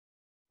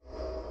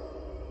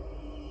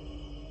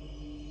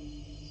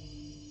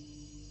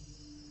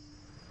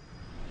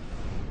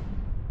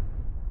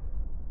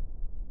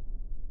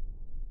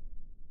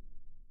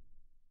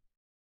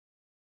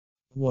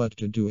What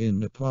to do in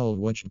Nepal?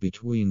 Wedged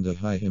between the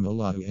high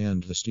Himalaya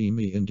and the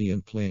steamy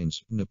Indian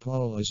plains,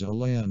 Nepal is a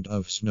land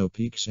of snow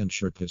peaks and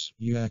Sherpas,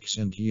 yaks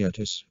and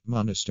yetis,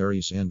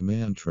 monasteries and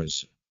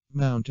mantras.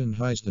 Mountain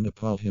highs. The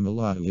Nepal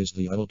Himalaya is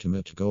the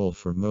ultimate goal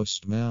for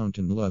most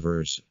mountain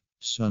lovers.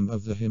 Some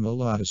of the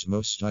Himalaya's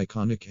most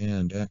iconic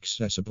and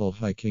accessible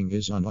hiking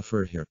is on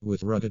offer here,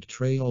 with rugged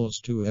trails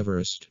to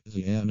Everest,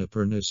 the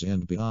Annapurnas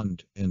and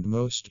beyond, and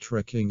most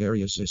trekking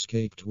areas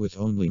escaped with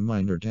only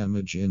minor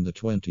damage in the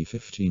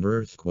 2015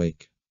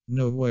 earthquake.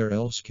 Nowhere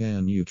else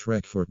can you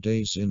trek for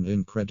days in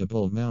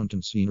incredible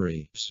mountain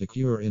scenery,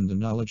 secure in the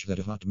knowledge that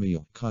a hot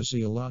meal,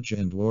 cozy lodge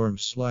and warm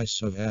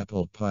slice of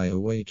apple pie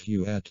await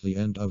you at the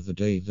end of the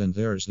day. Then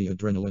there's the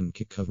adrenaline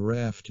kick of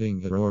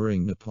rafting a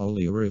roaring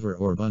Nepali river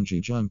or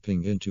bungee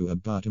jumping into a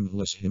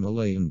bottomless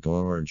Himalayan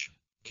gorge.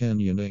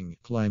 Canyoning,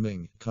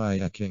 climbing,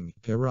 kayaking,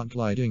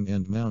 paragliding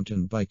and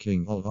mountain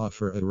biking all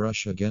offer a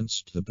rush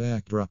against the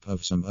backdrop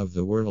of some of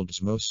the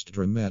world's most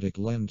dramatic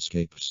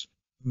landscapes.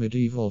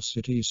 Medieval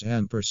cities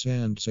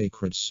 &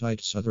 sacred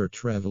sites. Other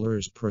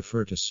travelers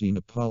prefer to see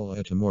Nepal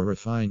at a more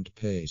refined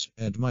pace,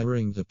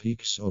 admiring the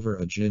peaks over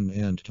a gin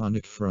and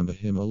tonic from a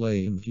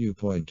Himalayan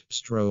viewpoint,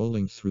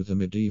 strolling through the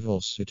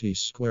medieval city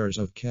squares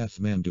of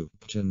Kathmandu,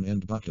 Bhutan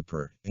and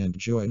Bhaktapur, and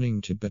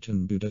joining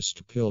Tibetan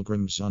Buddhist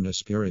pilgrims on a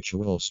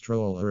spiritual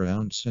stroll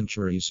around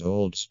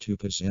centuries-old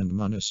stupas and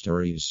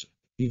monasteries.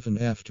 Even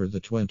after the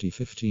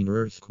 2015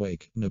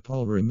 earthquake,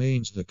 Nepal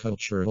remains the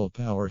cultural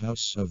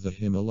powerhouse of the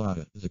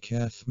Himalaya. The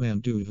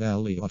Kathmandu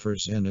Valley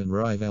offers an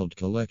unrivaled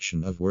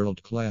collection of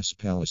world-class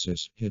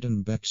palaces,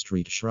 hidden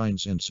backstreet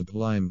shrines and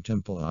sublime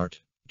temple art.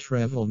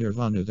 Travel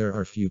nirvana. There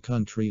are few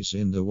countries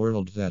in the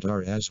world that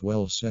are as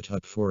well set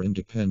up for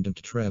independent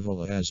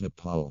travel as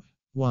Nepal.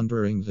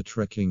 Wandering the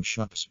trekking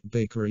shops,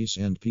 bakeries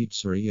and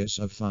pizzerias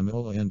of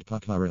Thamel and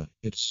Pokhara,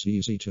 it's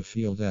easy to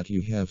feel that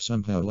you have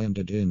somehow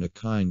landed in a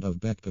kind of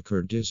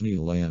backpacker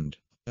Disneyland.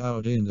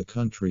 Out in the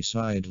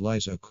countryside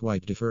lies a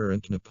quite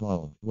different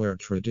Nepal, where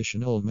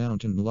traditional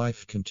mountain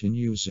life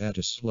continues at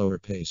a slower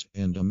pace,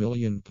 and a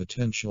million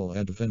potential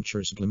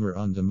adventures glimmer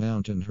on the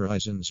mountain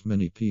horizons.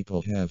 Many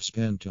people have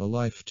spent a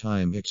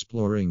lifetime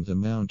exploring the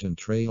mountain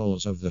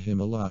trails of the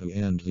Himalaya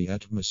and the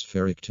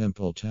atmospheric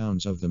temple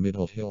towns of the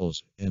Middle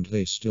Hills, and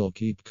they still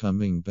keep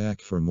coming back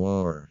for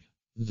more.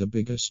 The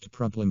biggest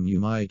problem you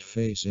might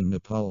face in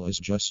Nepal is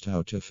just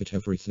how to fit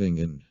everything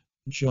in.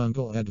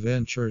 Jungle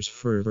adventures.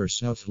 Further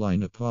south lie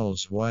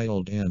Nepal's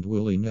wild and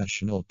woolly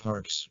national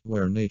parks,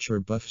 where nature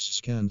buffs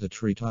scan the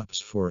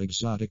treetops for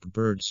exotic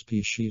bird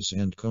species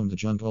and comb the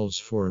jungles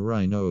for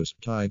rhinos,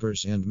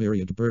 tigers and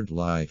myriad bird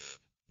life.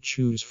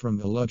 Choose from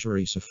a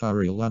luxury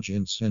safari lodge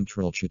in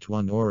central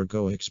Chitwan or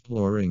go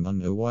exploring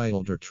on a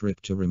wilder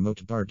trip to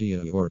remote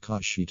Bardia or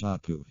Kashi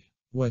Tapu.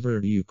 Whether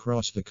you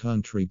cross the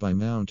country by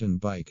mountain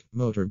bike,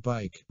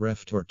 motorbike,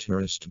 raft or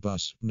tourist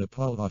bus,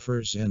 Nepal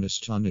offers an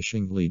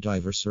astonishingly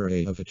diverse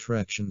array of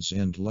attractions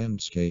and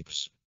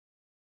landscapes.